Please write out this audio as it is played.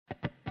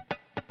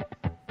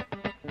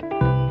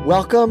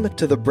Welcome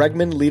to the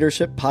Bregman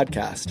Leadership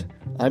Podcast.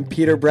 I'm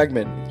Peter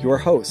Bregman, your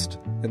host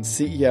and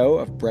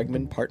CEO of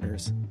Bregman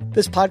Partners.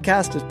 This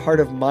podcast is part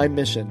of my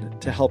mission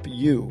to help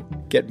you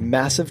get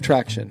massive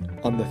traction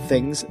on the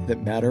things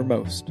that matter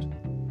most.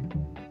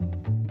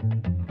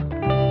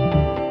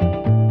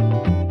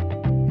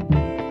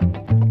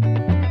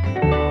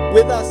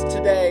 With us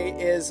today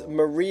is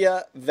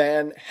Maria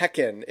Van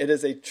Hekken. It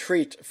is a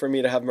treat for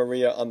me to have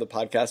Maria on the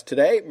podcast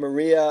today.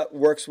 Maria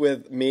works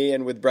with me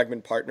and with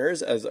Bregman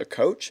Partners as a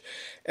coach,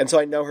 and so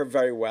I know her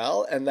very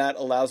well, and that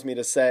allows me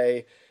to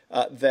say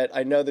that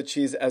I know that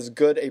she's as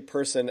good a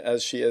person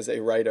as she is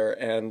a writer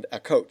and a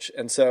coach.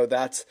 And so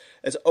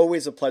it's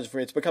always a pleasure for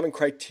me. It's becoming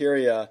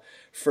criteria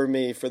for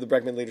me for the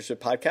Bregman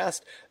Leadership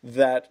Podcast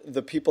that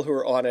the people who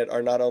are on it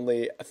are not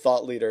only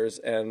thought leaders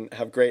and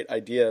have great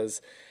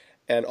ideas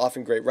and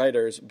often great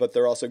writers, but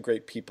they're also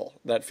great people.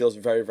 That feels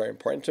very, very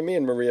important to me,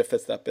 and Maria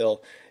fits that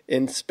bill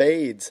in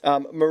spades.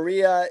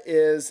 Maria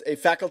is a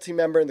faculty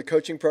member in the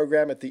coaching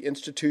program at the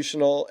Institute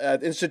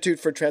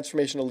for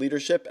Transformational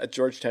Leadership at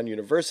Georgetown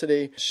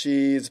University.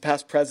 She's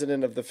past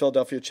president of the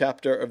Philadelphia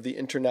chapter of the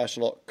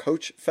International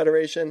Coach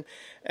Federation,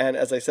 and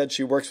as I said,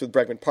 she works with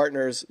Bregman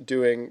Partners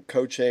doing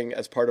coaching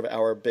as part of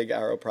our Big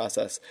Arrow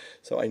process,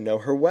 so I know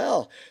her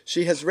well.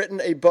 She has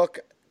written a book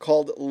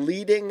called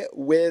Leading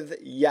with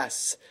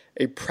Yes,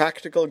 a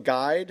practical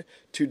guide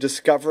to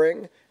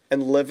discovering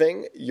and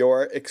living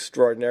your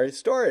extraordinary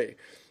story.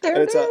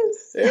 There it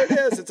is. There it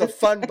is. It's a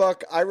fun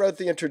book. I wrote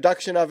the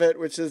introduction of it,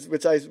 which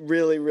I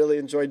really, really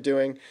enjoyed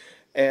doing.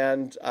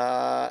 And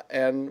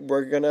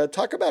we're going to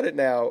talk about it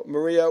now.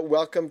 Maria,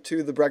 welcome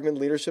to the Bregman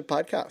Leadership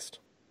Podcast.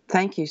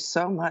 Thank you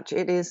so much.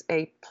 It is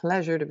a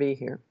pleasure to be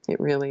here. It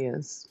really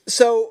is.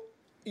 So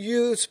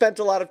you spent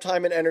a lot of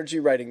time and energy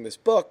writing this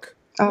book.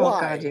 Oh,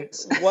 why? God,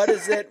 yes. What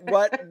is it?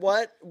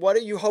 What are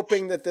you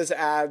hoping that this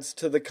adds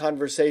to the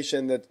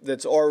conversation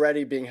that's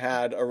already being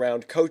had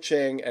around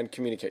coaching and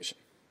communication?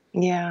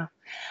 Yeah.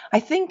 I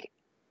think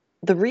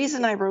the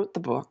reason I wrote the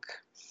book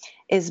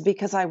is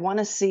because I want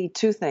to see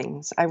two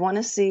things. I want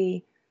to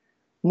see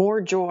more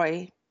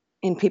joy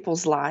in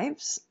people's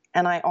lives,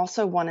 and I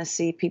also want to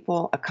see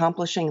people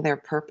accomplishing their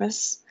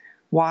purpose,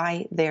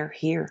 why they're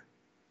here.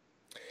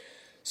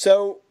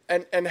 So,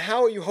 and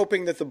how are you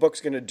hoping that the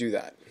book's going to do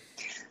that?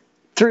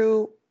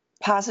 Through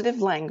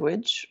positive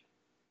language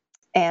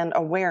and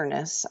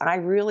awareness, I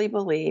really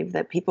believe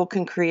that people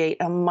can create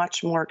a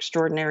much more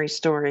extraordinary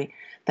story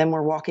than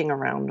we're walking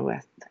around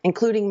with,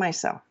 including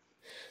myself.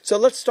 So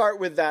let's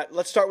start with that.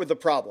 Let's start with the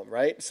problem,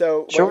 right?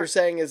 So Sure. What you're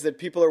saying is that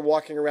people are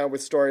walking around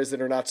with stories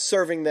that are not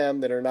serving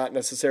them, that are not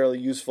necessarily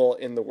useful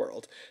in the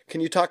world.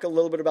 Can you talk a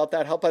little bit about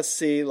that? Help us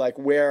see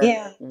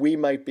where we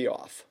might be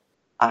off.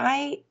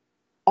 I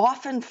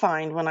often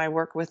find when I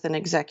work with an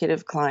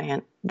executive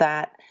client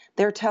that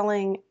they're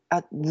telling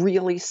a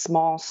really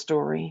small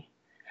story.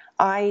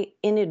 I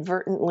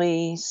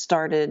inadvertently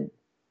started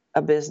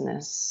a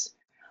business.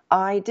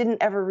 I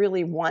didn't ever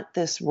really want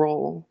this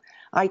role.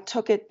 I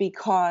took it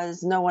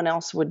because no one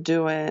else would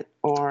do it,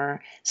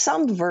 or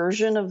some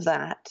version of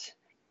that.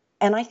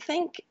 And I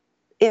think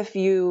if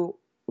you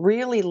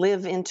really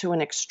live into an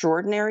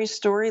extraordinary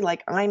story,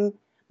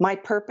 my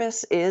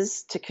purpose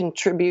is to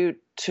contribute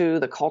to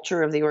the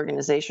culture of the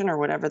organization or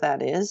whatever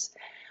that is,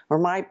 or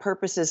my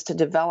purpose is to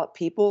develop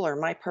people, or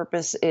my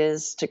purpose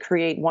is to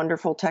create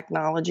wonderful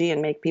technology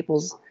and make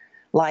people's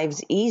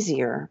lives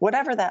easier,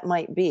 whatever that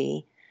might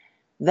be,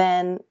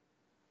 then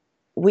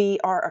we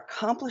are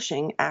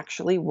accomplishing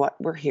actually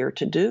what we're here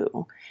to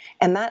do.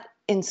 And that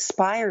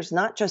inspires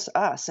not just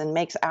us and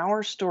makes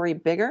our story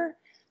bigger,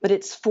 but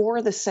it's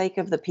for the sake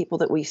of the people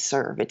that we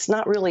serve. It's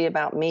not really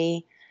about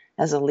me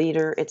as a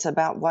leader. It's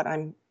about what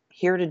I'm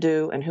here to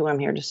do and who I'm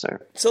here to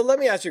serve. So let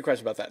me ask you a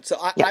question about that. So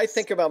I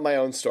think about my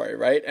own story,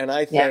 right? And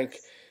I think,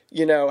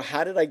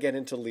 how did I get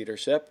into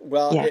leadership?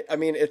 Well,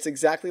 it's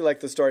exactly like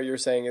the story you're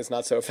saying is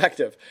not so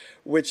effective,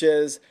 which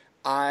is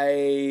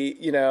I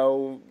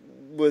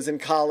was in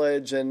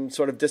college and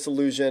sort of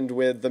disillusioned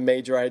with the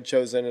major I had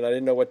chosen, and I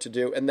didn't know what to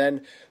do. And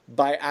then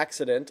by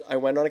accident, I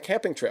went on a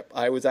camping trip.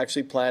 I was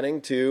actually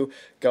planning to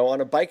go on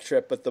a bike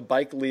trip, but the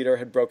bike leader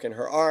had broken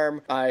her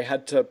arm. I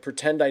had to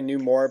pretend I knew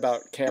more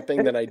about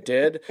camping than I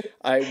did.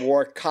 I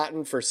wore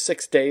cotton for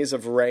 6 days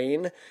of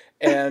rain,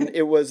 and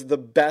it was the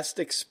best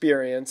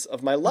experience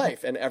of my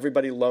life. And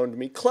everybody loaned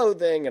me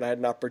clothing, and I had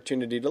an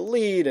opportunity to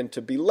lead and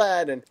to be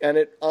led. And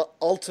it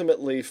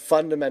ultimately,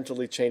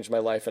 fundamentally changed my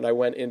life. And I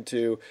went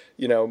into,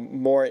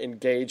 more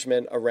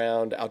engagement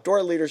around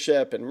outdoor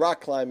leadership and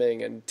rock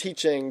climbing and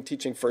teaching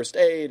first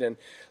aid and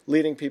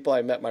leading people.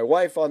 I met my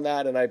wife on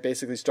that, and I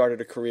basically started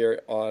a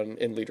career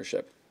in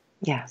leadership.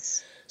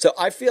 Yes. So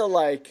I feel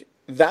like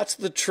that's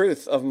the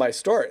truth of my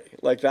story.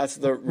 That's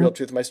the real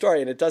truth of my story.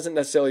 And it doesn't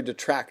necessarily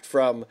detract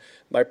from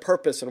my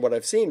purpose and what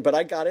I've seen, but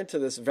I got into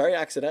this very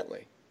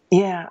accidentally.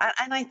 Yeah.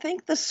 And I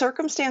think the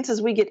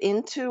circumstances we get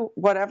into,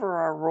 whatever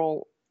our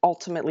role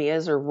ultimately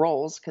is, or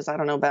roles, because I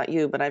don't know about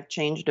you, but I've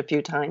changed a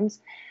few times,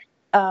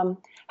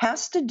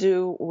 has to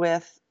do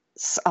with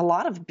a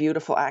lot of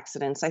beautiful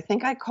accidents. I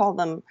think I call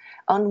them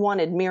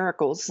unwanted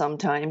miracles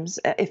sometimes,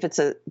 if it's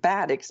a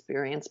bad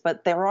experience,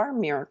 but there are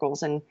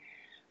miracles and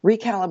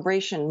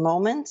recalibration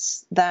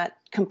moments that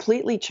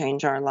completely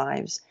change our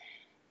lives.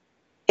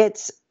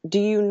 Do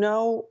you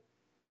know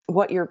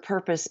what your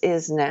purpose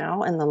is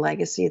now and the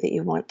legacy that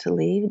you want to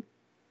leave?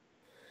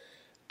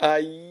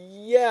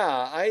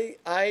 Yeah,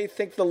 I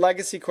think the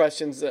legacy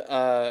questions,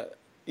 I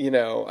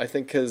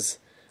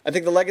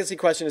think the legacy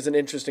question is an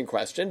interesting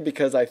question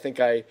because I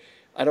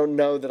don't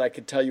know that I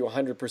could tell you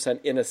 100%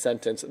 in a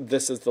sentence,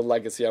 this is the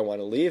legacy I want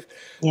to leave.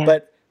 Yeah.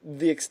 But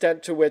the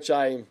extent to which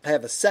I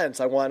have a sense,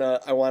 I want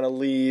to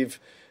leave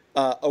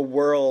a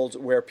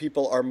world where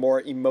people are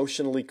more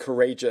emotionally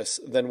courageous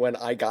than when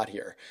I got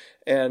here.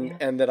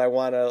 And that I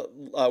want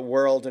a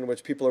world in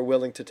which people are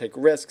willing to take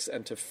risks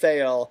and to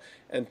fail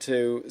and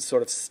to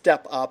sort of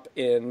step up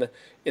in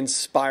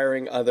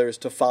inspiring others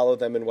to follow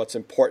them in what's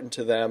important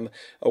to them,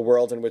 a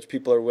world in which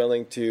people are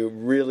willing to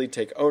really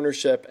take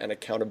ownership and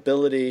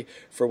accountability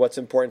for what's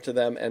important to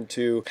them and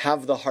to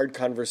have the hard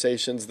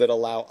conversations that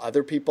allow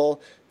other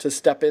people to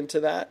step into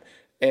that.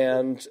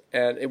 And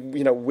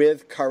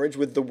with courage,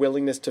 with the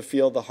willingness to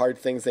feel the hard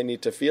things they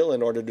need to feel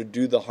in order to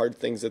do the hard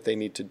things that they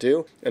need to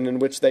do, and in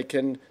which they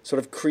can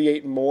sort of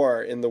create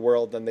more in the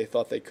world than they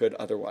thought they could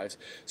otherwise.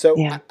 So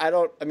Yeah.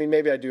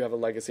 maybe I do have a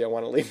legacy I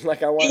want to leave. I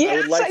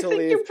Yes, would like I to think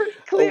leave you're pretty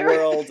a clear.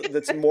 world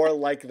that's more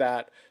like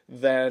that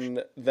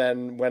than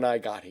when I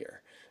got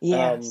here.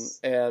 Yes.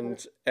 And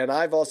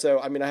I've also,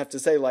 I have to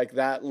say,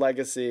 that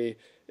legacy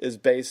is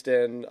based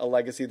in a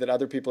legacy that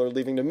other people are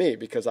leaving to me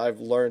because I've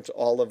learned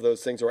all of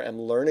those things or am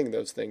learning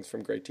those things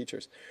from great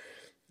teachers.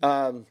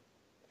 But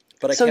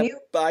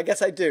I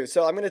guess I do.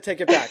 So I'm going to take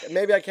it back.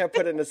 Maybe I can't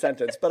put it in a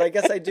sentence, but I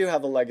guess I do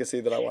have a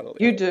legacy that I want to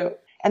leave. You do.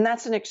 And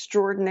that's an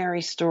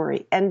extraordinary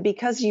story. And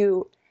because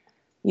you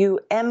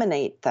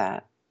emanate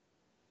that,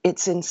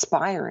 it's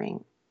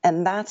inspiring.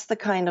 And that's the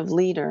kind of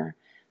leader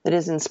that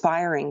is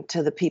inspiring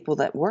to the people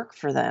that work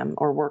for them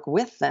or work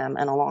with them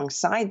and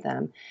alongside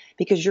them,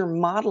 because you're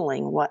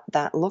modeling what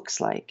that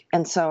looks like.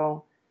 And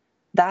so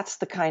that's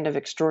the kind of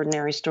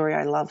extraordinary story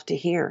I love to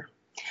hear.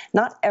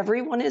 Not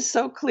everyone is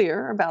so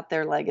clear about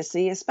their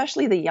legacy,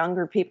 especially the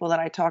younger people that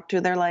I talk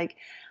to. They're like,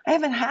 I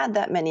haven't had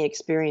that many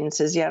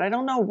experiences yet. I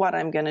don't know what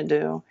I'm going to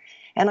do.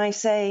 And I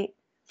say,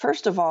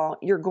 first of all,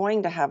 you're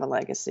going to have a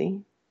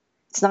legacy.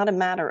 It's not a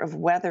matter of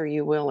whether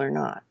you will or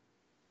not.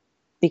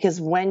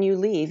 Because when you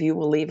leave, you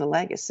will leave a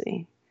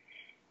legacy.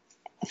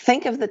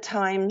 Think of the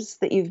times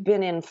that you've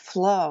been in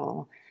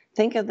flow.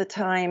 Think of the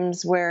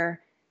times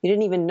where you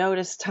didn't even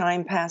notice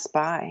time pass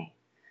by.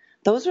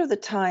 Those are the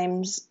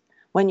times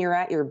when you're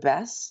at your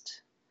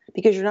best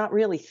because you're not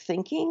really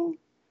thinking.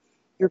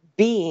 You're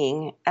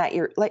being at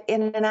your, like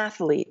in an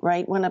athlete,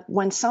 right?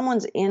 When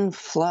someone's in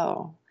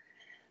flow,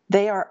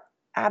 they are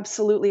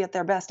absolutely at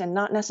their best and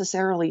not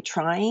necessarily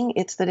trying.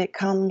 It's that it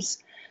comes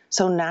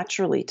so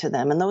naturally to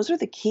them. And those are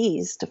the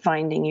keys to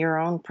finding your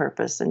own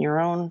purpose and your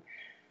own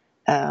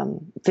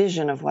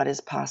vision of what is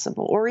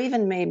possible. Or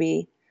even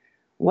maybe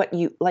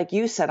like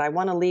you said, I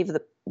want to leave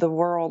the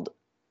world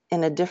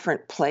in a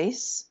different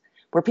place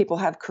where people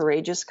have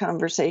courageous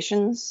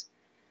conversations.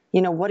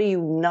 What do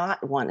you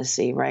not want to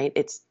see, right?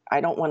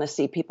 I don't want to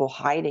see people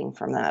hiding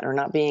from that or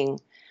not being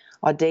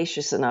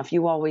audacious enough.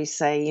 You always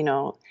say,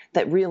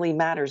 that really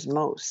matters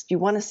most. You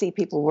want to see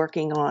people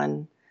working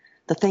on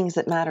the things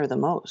that matter the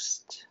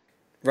most.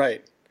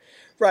 Right.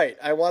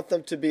 I want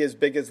them to be as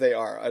big as they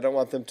are. I don't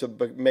want them to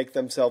make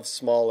themselves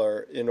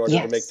smaller in order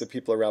to make the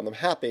people around them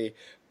happy,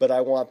 but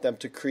I want them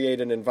to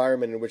create an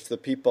environment in which the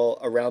people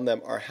around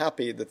them are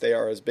happy that they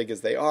are as big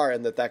as they are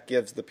and that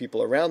gives the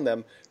people around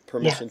them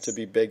permission to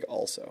be big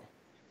also.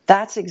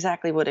 That's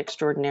exactly what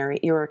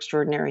your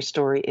extraordinary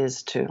story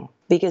is too.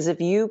 Because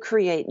if you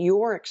create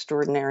your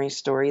extraordinary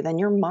story, then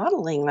you're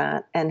modeling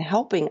that and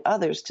helping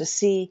others to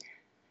see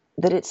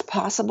that it's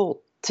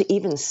possible to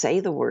even say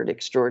the word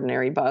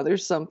extraordinary.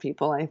 Bothers some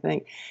people, I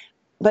think.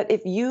 But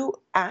if you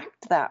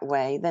act that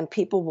way, then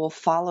people will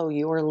follow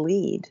your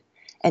lead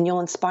and you'll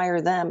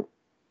inspire them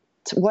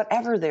to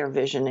whatever their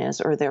vision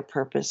is or their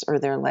purpose or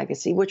their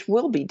legacy, which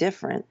will be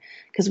different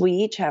because we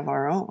each have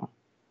our own.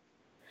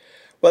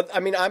 Well,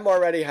 I'm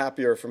already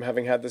happier from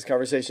having had this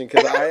conversation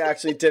because I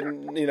actually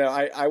didn't,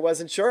 I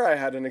wasn't sure I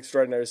had an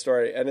extraordinary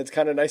story. And it's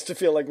kind of nice to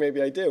feel like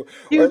maybe I do.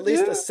 Or at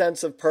least a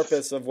sense of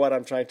purpose of what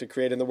I'm trying to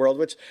create in the world,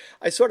 which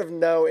I sort of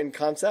know in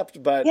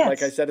concept. But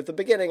like I said at the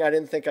beginning, I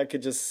didn't think I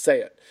could just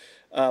say it.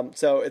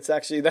 So it's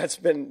actually, that's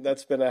been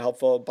a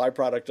helpful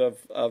byproduct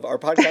of our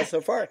podcast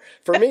so far,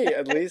 for me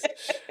at least.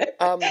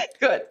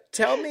 Good.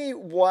 Tell me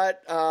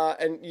what,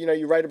 and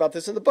you write about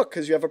this in the book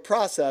because you have a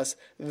process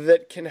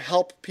that can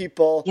help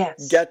people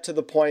get to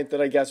the point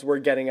that I guess we're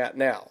getting at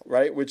now,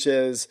 right? Which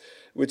is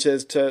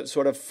to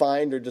sort of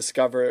find or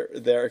discover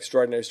their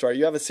extraordinary story.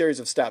 You have a series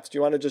of steps. Do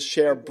you want to just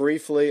share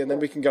briefly, and then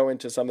we can go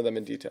into some of them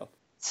in detail?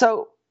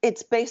 So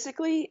it's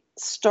basically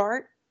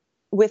start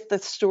with the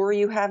story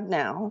you have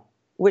now,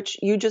 which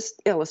you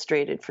just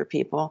illustrated for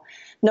people.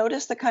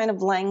 Notice the kind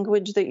of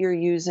language that you're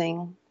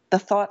using. the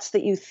thoughts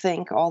that you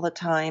think all the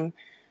time,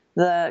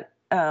 the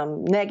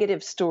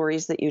negative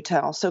stories that you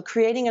tell. So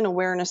creating an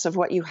awareness of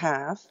what you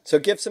have. So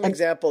give some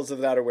examples of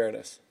that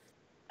awareness.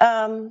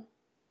 Um,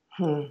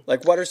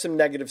 Like, what are some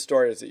negative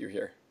stories that you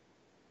hear?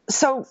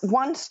 So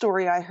one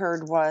story I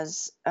heard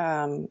was,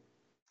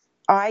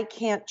 I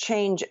can't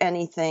change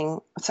anything.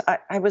 So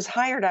I was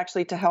hired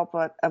actually to help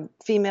a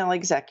female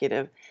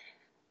executive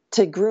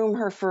to groom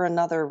her for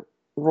another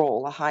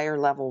role, a higher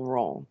level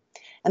role.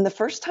 And the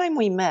first time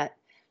we met,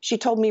 she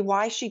told me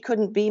why she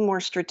couldn't be more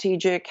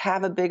strategic,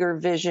 have a bigger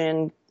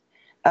vision,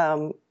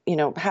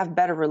 have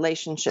better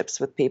relationships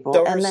with people.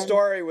 So her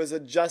story was a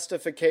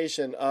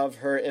justification of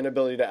her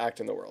inability to act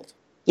in the world.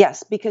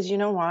 Yes, because you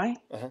know why?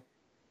 Uh-huh.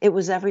 It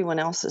was everyone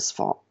else's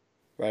fault.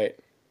 Right.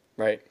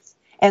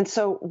 And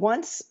so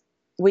once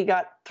we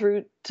got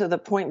through to the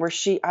point where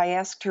I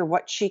asked her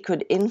what she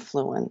could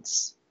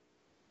influence,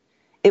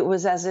 it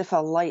was as if a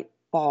light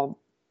bulb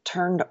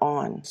turned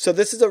on. So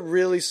this is a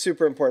really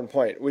super important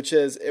point, which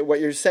is what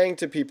you're saying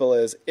to people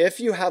is, if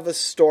you have a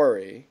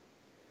story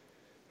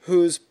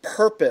whose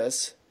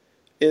purpose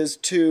is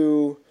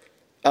to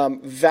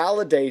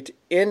validate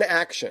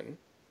inaction,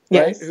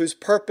 right? Yes. Whose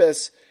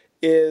purpose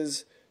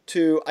is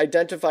to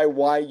identify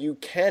why you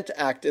can't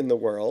act in the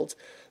world,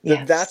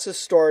 Yes. that's a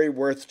story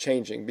worth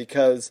changing.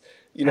 Because,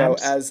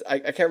 as I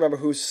can't remember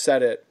who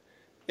said it,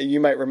 you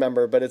might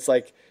remember, but it's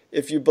like,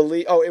 if you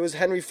believe, it was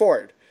Henry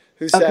Ford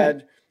who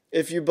said,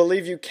 if you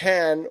believe you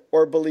can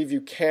or believe you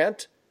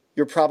can't,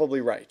 you're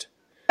probably right.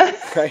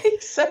 Right?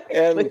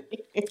 Exactly.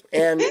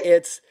 And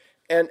it's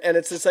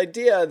this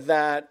idea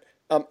that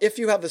if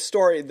you have a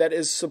story that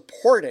is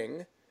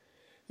supporting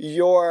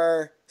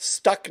your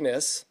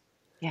stuckness,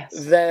 yes,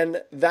 then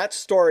that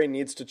story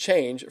needs to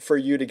change for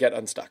you to get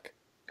unstuck.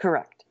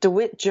 Correct.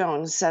 DeWitt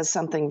Jones says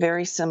something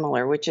very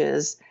similar, which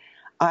is,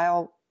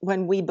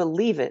 when we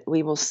believe it,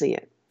 we will see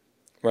it.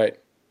 Right.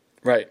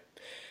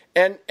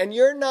 And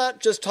you're not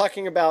just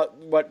talking about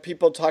what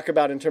people talk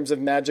about in terms of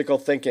magical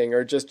thinking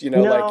or just,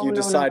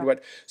 decide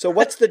what. So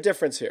what's the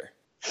difference here?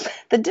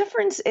 The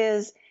difference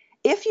is,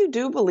 if you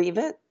do believe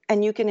it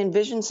and you can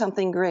envision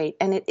something great,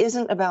 and it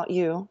isn't about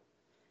you,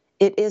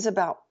 it is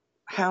about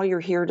how you're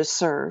here to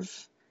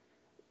serve,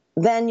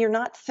 then you're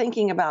not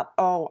thinking about,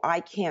 I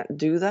can't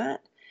do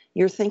that.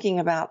 You're thinking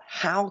about,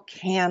 how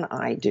can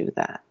I do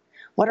that?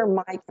 What are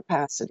my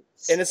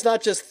capacities? And it's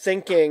not just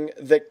thinking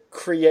that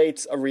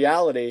creates a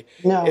reality.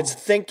 No. It's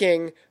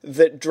thinking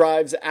that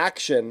drives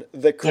action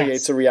that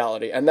creates a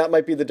reality. And that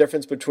might be the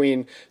difference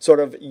between sort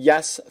of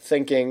yes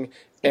thinking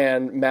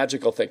and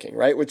magical thinking,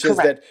 right? Which is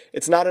Correct. that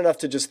it's not enough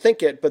to just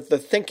think it, but the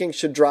thinking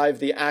should drive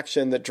the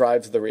action that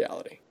drives the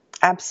reality.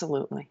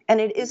 Absolutely.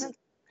 And it is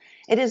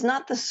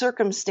not the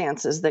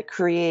circumstances that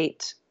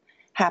create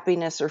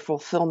happiness or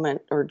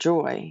fulfillment or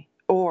joy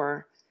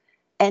or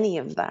any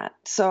of that.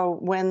 So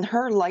when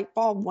her light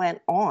bulb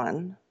went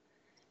on,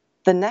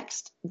 the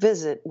next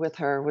visit with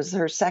her was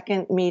her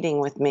second meeting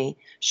with me.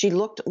 She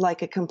looked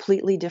like a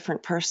completely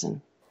different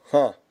person.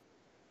 Huh.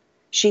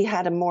 She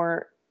had a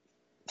more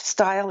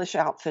stylish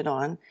outfit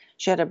on.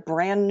 She had a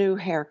brand new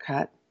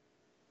haircut.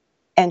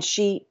 And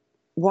she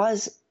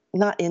was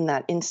not in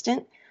that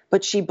instant,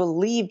 but she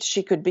believed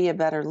she could be a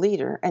better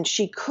leader and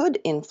she could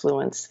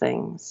influence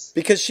things.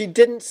 Because she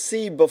didn't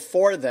see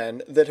before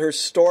then that her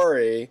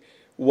story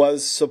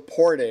was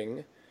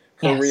supporting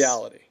her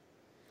reality.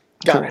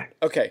 Got it.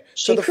 Okay.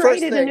 She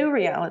created a new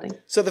reality.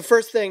 So the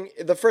first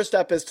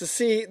step is to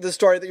see the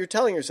story that you're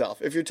telling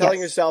yourself. If you're telling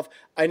yourself,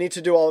 I need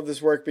to do all of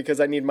this work because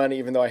I need money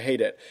even though I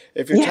hate it.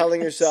 If you're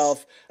telling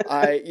yourself,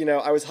 I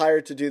was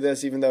hired to do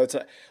this even though it's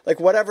like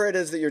whatever it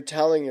is that you're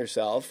telling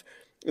yourself,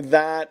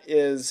 that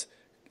is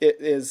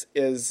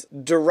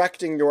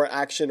directing your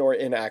action or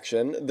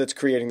inaction that's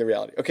creating the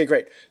reality. Okay,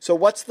 great. So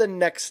what's the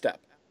next step?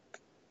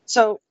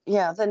 So,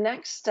 the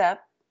next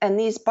step, and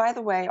these, by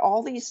the way,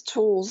 all these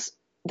tools,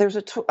 there's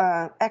a tool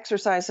at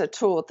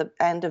the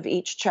end of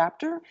each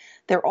chapter.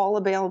 They're all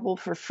available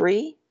for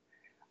free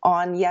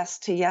on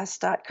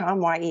yes2yes.com,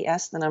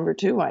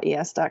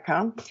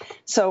 yes2yes.com.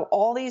 So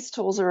all these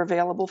tools are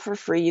available for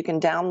free. You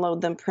can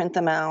download them, print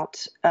them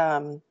out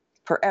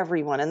for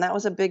everyone. And that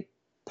was a big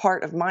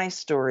part of my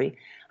story.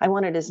 I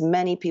wanted as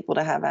many people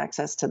to have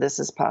access to this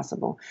as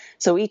possible.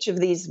 So each of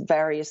these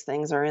various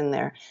things are in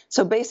there.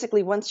 So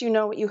basically, once you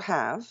know what you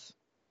have,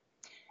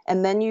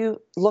 and then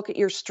you look at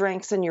your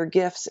strengths and your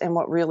gifts and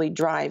what really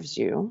drives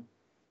you,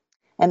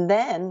 and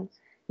then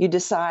you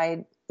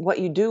decide what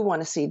you do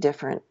want to see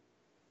different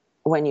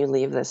when you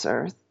leave this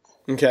earth.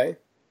 Okay.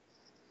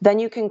 Then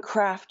you can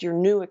craft your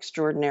new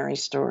extraordinary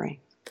story.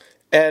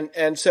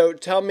 And so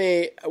tell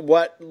me,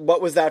 what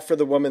was that for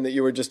the woman that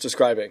you were just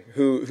describing,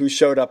 who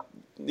showed up,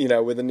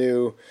 with a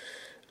new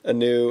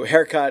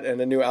haircut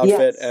and a new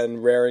outfit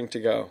and raring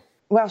to go?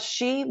 Well,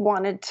 she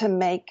wanted to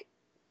make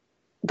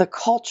the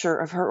culture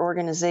of her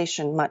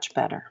organization much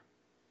better.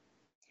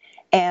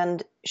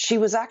 And she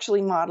was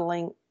actually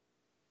modeling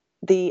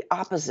the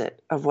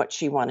opposite of what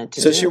she wanted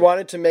to do. So she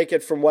wanted to make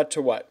it from what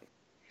to what?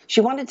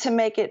 She wanted to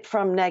make it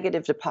from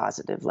negative to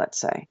positive, let's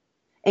say.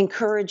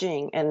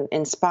 encouraging and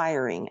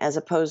inspiring as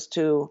opposed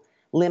to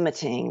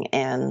limiting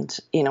and,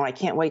 I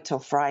can't wait till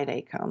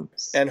Friday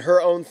comes. And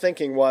her own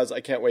thinking was,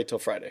 I can't wait till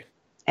Friday.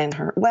 And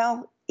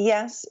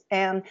yes.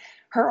 And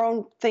her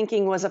own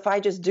thinking was, if I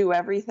just do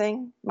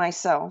everything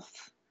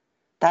myself,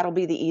 that'll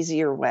be the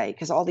easier way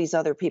because all these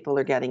other people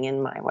are getting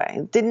in my way.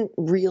 It didn't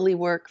really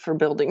work for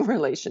building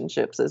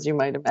relationships, as you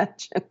might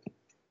imagine.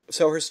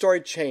 So her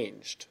story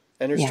changed.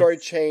 And her Yes. story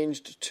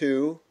changed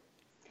to?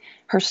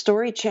 Her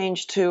story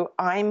changed to,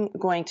 I'm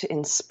going to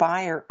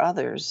inspire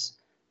others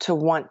to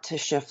want to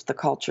shift the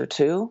culture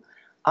too.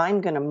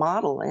 I'm going to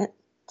model it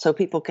so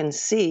people can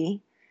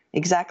see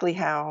exactly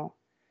how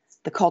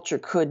the culture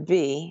could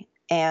be.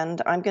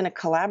 And I'm going to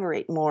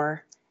collaborate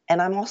more.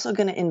 And I'm also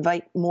going to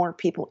invite more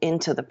people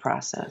into the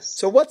process.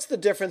 So what's the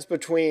difference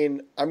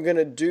between I'm going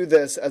to do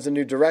this as a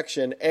new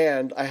direction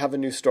and I have a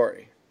new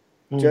story?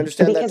 Do you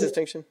understand that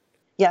distinction?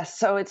 Yes.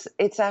 So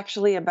it's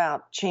actually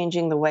about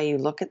changing the way you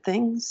look at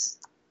things.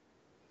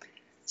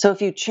 So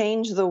if you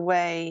change the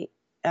way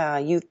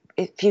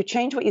if you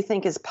change what you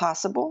think is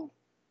possible,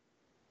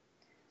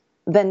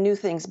 then new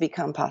things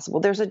become possible.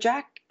 There's a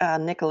Jack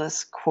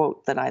Nicklaus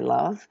quote that I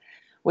love,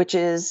 which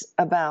is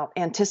about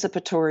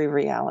anticipatory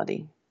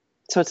reality.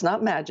 So it's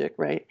not magic,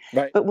 right?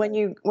 Right. But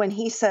when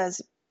he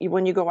says,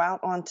 when you go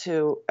out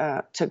onto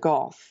to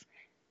golf,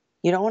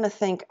 you don't want to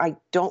think, I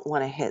don't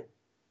want to hit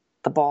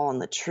the ball in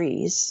the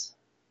trees.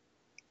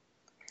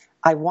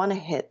 I want to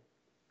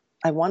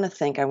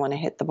think I want to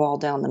hit the ball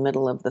down the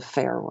middle of the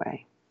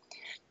fairway.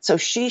 So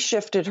she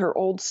shifted her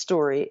old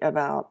story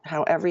about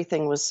how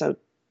everything was so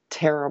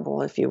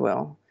terrible, if you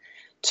will,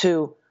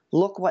 to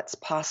look what's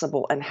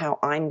possible and how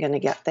I'm going to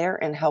get there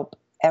and help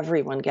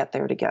everyone get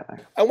there together.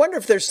 I wonder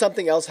if there's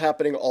something else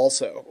happening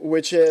also,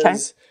 which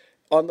is,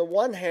 on the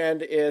one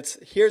hand, it's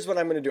here's what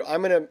I'm going to do.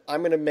 I'm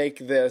going to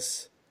make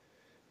this.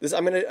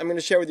 I'm going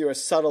to share with you a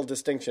subtle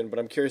distinction, but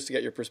I'm curious to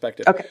get your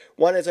perspective. Okay.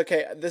 One is,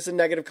 okay, this is a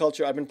negative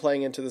culture. I've been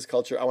playing into this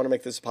culture. I want to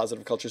make this a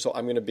positive culture, so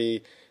I'm going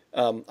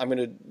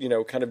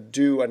to kind of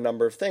do a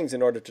number of things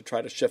in order to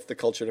try to shift the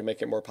culture to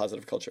make it more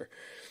positive culture.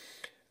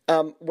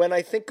 When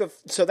I think of,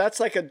 so that's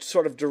like a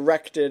sort of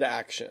directed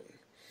action.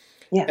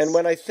 Yes. And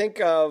when I think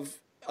of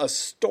a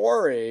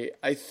story,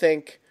 I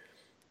think,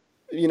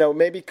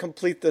 maybe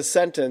complete the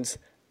sentence,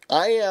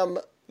 I am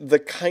the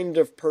kind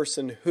of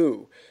person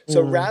who.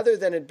 So rather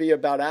than it be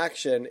about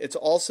action, it's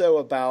also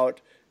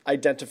about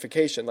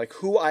identification, like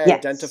who I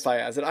identify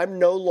as. And I'm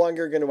no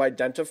longer going to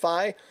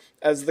identify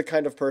as the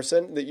kind of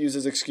person that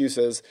uses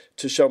excuses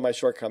to show my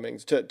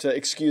shortcomings, to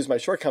excuse my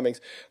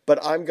shortcomings, but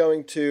I'm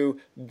going to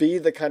be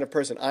the kind of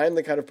person. I'm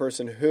the kind of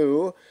person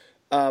who,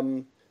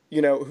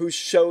 who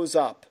shows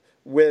up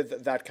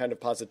with that kind of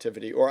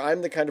positivity, or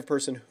I'm the kind of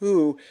person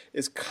who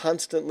is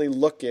constantly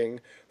looking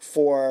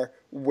for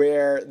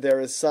where there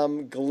is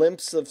some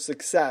glimpse of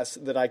success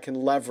that I can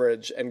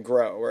leverage and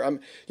grow, or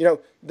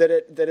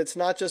that it's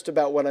not just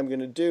about what I'm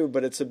going to do,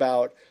 but it's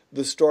about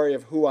the story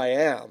of who I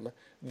am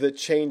that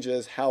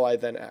changes how I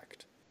then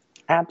act.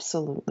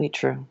 Absolutely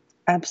true.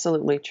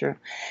 Absolutely true.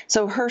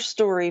 So her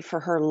story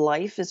for her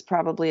life is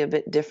probably a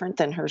bit different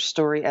than her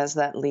story as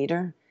that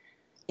leader,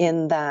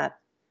 in that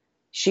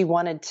she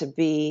wanted to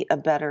be a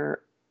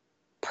better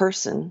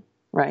person,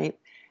 right?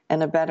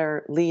 And a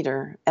better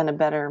leader and a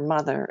better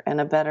mother and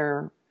a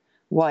better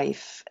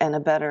wife and a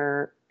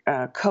better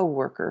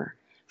co-worker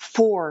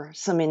for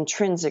some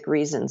intrinsic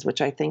reasons,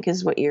 which I think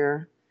is what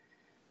you're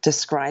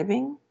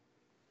describing.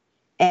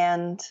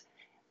 And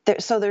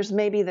so there's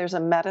a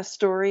meta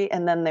story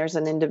and then there's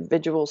an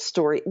individual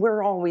story.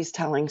 We're always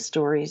telling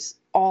stories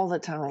all the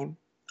time,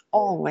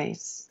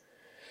 always.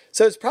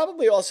 So it's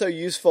probably also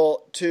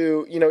useful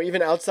to,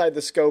 even outside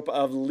the scope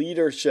of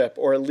leadership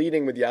or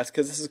leading with yes,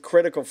 because this is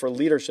critical for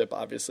leadership,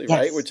 obviously, Yes.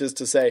 right? Which is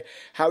to say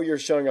how you're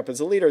showing up as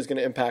a leader is going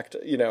to impact,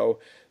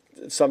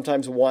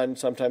 sometimes one,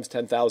 sometimes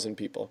 10,000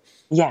 people.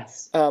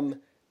 Yes. And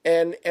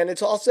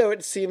it's also,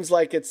 it seems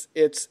like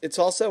it's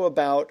also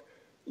about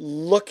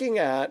looking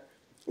at,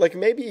 like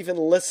maybe even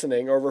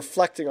listening or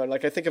reflecting on,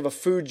 like I think of a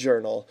food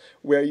journal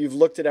where you've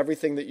looked at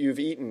everything that you've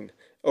eaten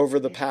over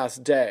the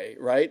past day,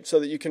 right? So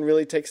that you can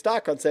really take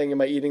stock on saying, am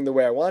I eating the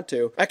way I want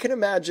to? I can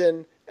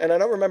imagine, and I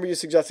don't remember you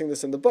suggesting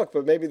this in the book,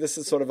 but maybe this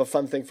is sort of a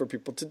fun thing for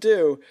people to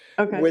do,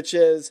 which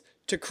is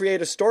to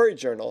create a story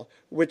journal,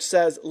 which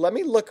says, let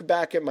me look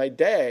back at my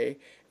day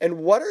and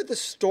what are the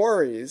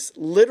stories,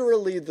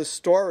 literally the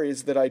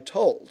stories that I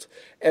told?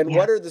 And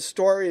what are the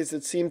stories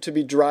that seem to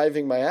be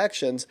driving my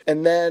actions?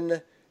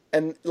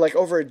 And like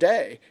over a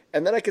day.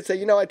 And then I could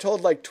say, I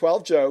told like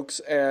 12 jokes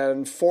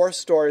and 4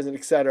 stories and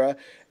et cetera.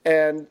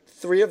 And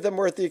 3 of them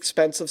were at the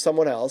expense of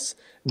someone else.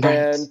 Right.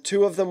 And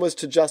 2 of them was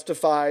to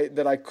justify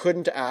that I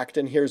couldn't act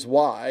and here's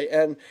why.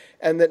 And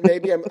that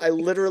maybe I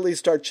literally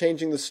start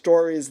changing the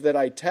stories that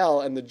I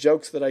tell and the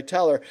jokes that I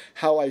tell or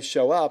how I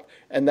show up.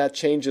 And that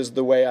changes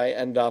the way I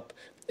end up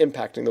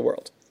impacting the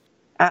world.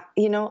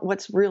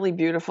 What's really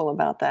beautiful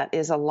about that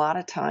is a lot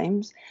of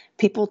times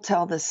people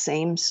tell the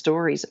same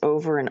stories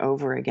over and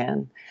over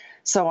again.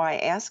 So I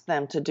ask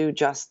them to do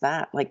just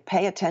that, like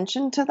pay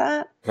attention to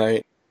that.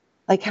 Right.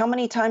 Like, how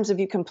many times have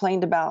you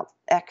complained about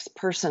X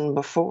person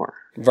before?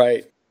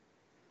 Right.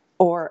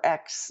 Or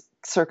X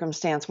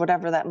circumstance,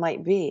 whatever that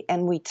might be.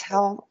 And we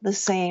tell the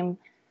same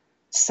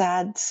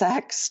sad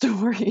sack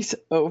stories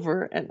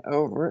over and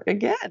over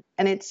again.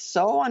 And it's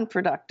so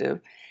unproductive.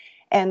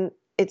 And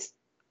it's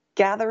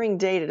gathering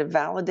data to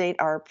validate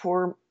our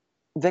poor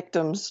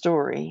victim's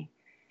story.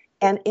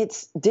 And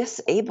it's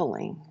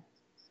disabling.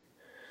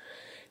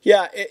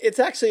 Yeah, it's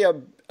actually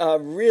a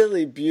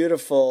really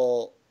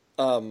beautiful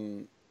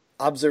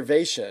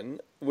observation,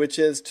 which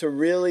is to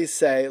really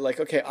say, like,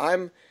 okay,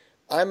 I'm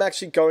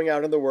actually going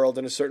out in the world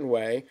in a certain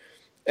way.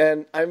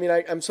 And I mean,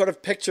 I'm sort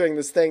of picturing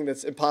this thing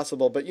that's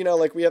impossible, but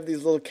like we have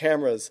these little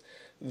cameras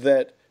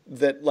that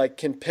like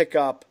can pick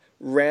up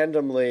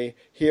randomly,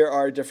 here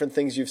are different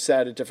things you've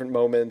said at different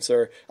moments,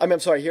 or I'm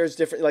sorry, here's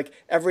different, like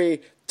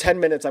every 10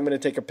 minutes I'm going to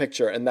take a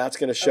picture and that's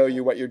going to show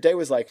you what your day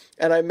was like.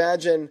 And I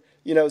imagine,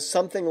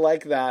 something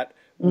like that,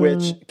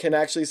 which can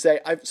actually say,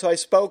 I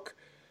spoke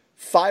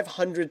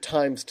 500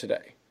 times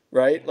today,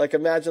 right? Like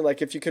imagine,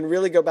 like if you can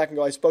really go back and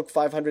go, I spoke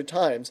 500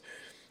 times.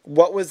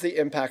 What was the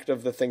impact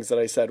of the things that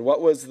I said?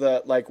 What was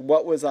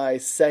what was I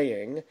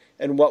saying,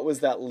 and what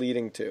was that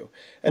leading to?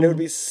 And it would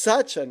be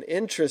such an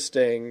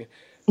interesting,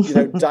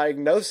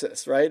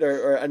 diagnosis, right?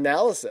 Or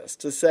analysis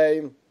to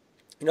say,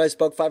 I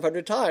spoke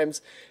 500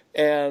 times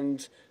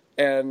and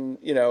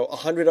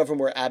 100 of them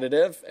were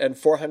additive and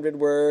 400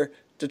 were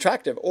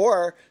detractive,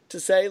 or to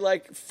say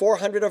like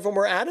 400 of them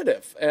were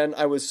additive and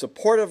I was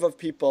supportive of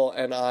people,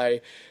 and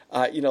I,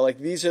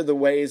 these are the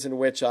ways in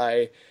which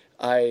I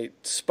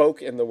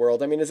spoke in the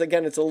world. I mean, it's a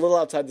little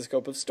outside the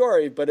scope of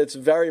story, but it's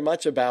very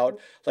much about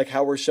like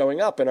how we're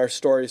showing up, and our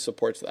story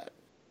supports that.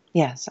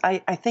 Yes,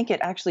 I think it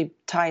actually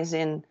ties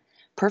in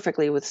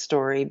perfectly with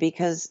story,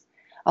 because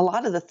a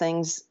lot of the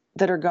things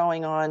that are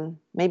going on,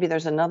 maybe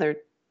there's another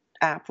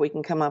app we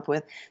can come up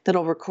with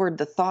that'll record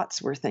the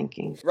thoughts we're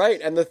thinking.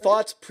 Right, and the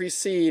thoughts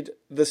precede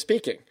the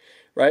speaking.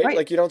 Right?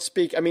 Like you don't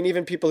speak. I mean,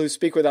 even people who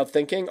speak without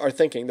thinking are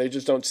thinking. They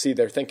just don't see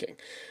they're thinking.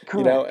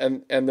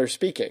 Correct. And they're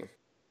speaking.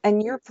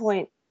 And your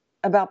point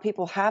about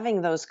people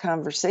having those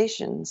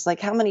conversations, like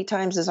how many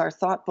times is our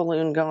thought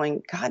balloon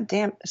going, God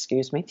damn,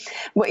 excuse me,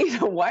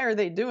 why are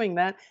they doing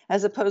that?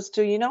 As opposed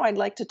to, I'd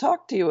like to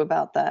talk to you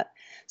about that.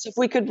 So if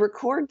we could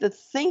record the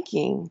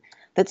thinking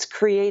that's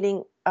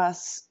creating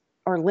us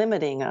or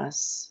limiting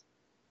us,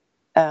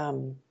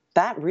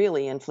 that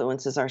really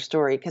influences our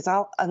story. Because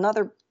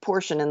another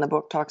portion in the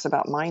book talks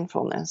about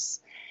mindfulness.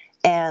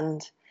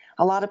 And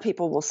a lot of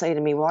people will say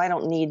to me, well, I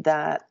don't need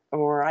that,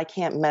 or I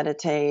can't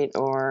meditate,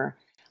 or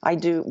I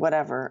do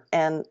whatever.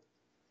 And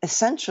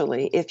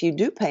essentially, if you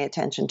do pay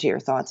attention to your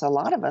thoughts, a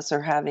lot of us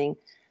are having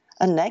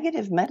a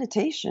negative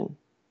meditation.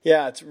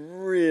 Yeah, it's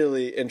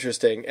really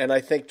interesting. And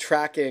I think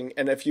tracking,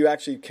 and if you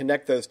actually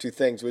connect those two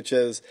things, which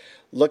is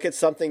look at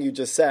something you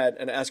just said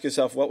and ask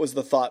yourself, what was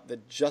the thought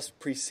that just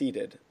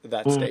preceded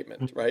that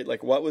statement, right?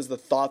 Like, what was the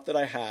thought that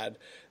I had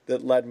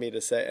that led me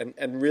to say,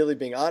 and really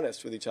being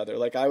honest with each other.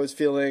 Like, I was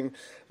feeling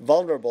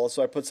vulnerable,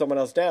 so I put someone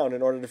else down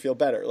in order to feel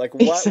better. Like,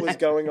 what was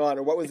going on,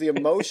 or what was the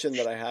emotion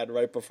that I had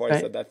right before I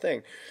said that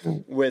thing,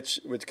 which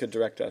could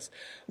direct us.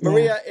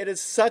 Maria, it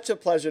is such a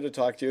pleasure to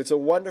talk to you. It's a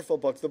wonderful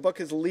book. The book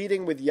is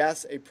Leading with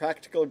Yes, a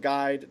practical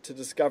guide to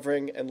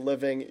discovering and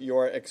living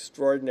your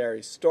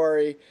extraordinary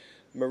story.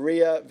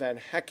 Maria Van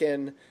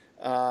Hekken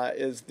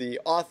is the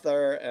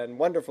author and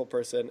wonderful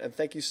person. And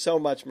thank you so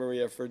much,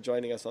 Maria, for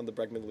joining us on the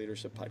Bregman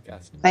Leadership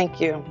Podcast.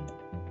 Thank you.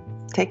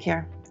 Take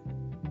care.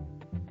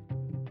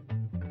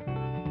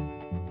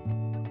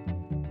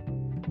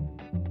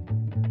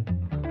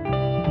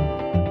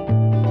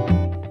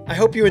 I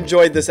hope you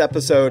enjoyed this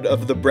episode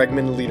of the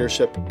Bregman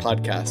Leadership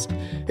Podcast.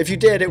 If you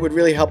did, it would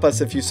really help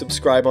us if you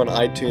subscribe on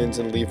iTunes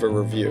and leave a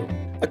review.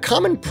 A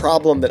common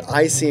problem that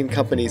I see in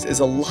companies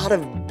is a lot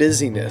of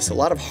busyness, a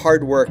lot of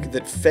hard work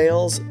that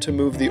fails to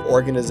move the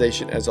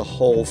organization as a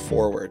whole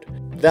forward.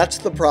 That's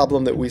the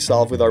problem that we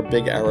solve with our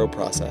Big Arrow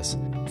process.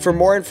 For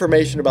more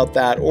information about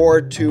that,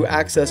 or to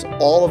access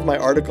all of my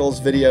articles,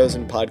 videos,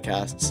 and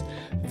podcasts,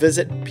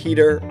 visit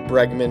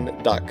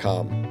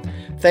peterbregman.com.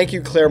 Thank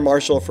you, Claire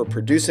Marshall, for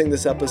producing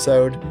this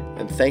episode,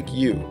 and thank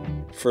you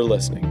for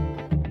listening.